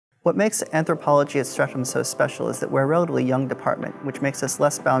What makes anthropology at Streatham so special is that we're a relatively young department, which makes us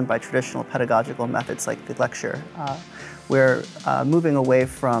less bound by traditional pedagogical methods like the lecture. We're moving away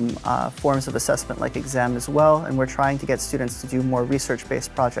from forms of assessment like exam as well, and we're trying to get students to do more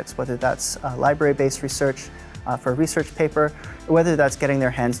research-based projects, whether that's library-based research for a research paper, or whether that's getting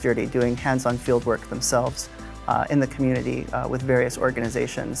their hands dirty, doing hands-on fieldwork themselves in the community with various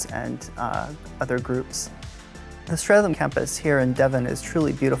organizations and other groups. The Streatham campus here in Devon is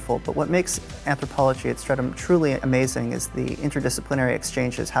truly beautiful, but what makes anthropology at Streatham truly amazing is the interdisciplinary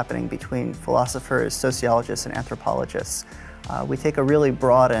exchanges happening between philosophers, sociologists, and anthropologists. We take a really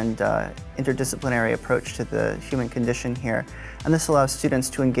broad and interdisciplinary approach to the human condition here, and this allows students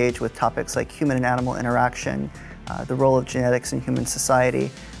to engage with topics like human and animal interaction, the role of genetics in human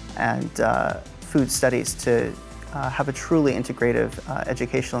society, and food studies to have a truly integrative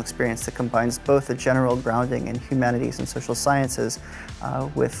educational experience that combines both a general grounding in humanities and social sciences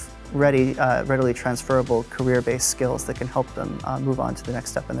with readily transferable career-based skills that can help them move on to the next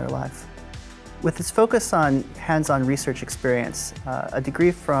step in their life. With its focus on hands-on research experience, a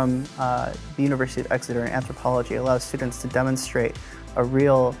degree from the University of Exeter in anthropology allows students to demonstrate a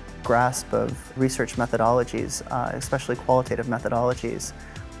real grasp of research methodologies, especially qualitative methodologies.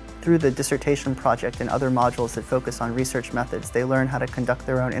 Through the dissertation project and other modules that focus on research methods, they learn how to conduct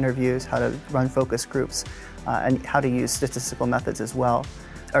their own interviews, how to run focus groups, and how to use statistical methods as well.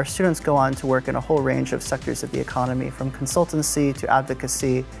 Our students go on to work in a whole range of sectors of the economy, from consultancy to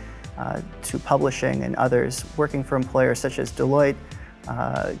advocacy to publishing and others, working for employers such as Deloitte,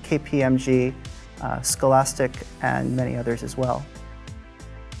 KPMG, Scholastic, and many others as well.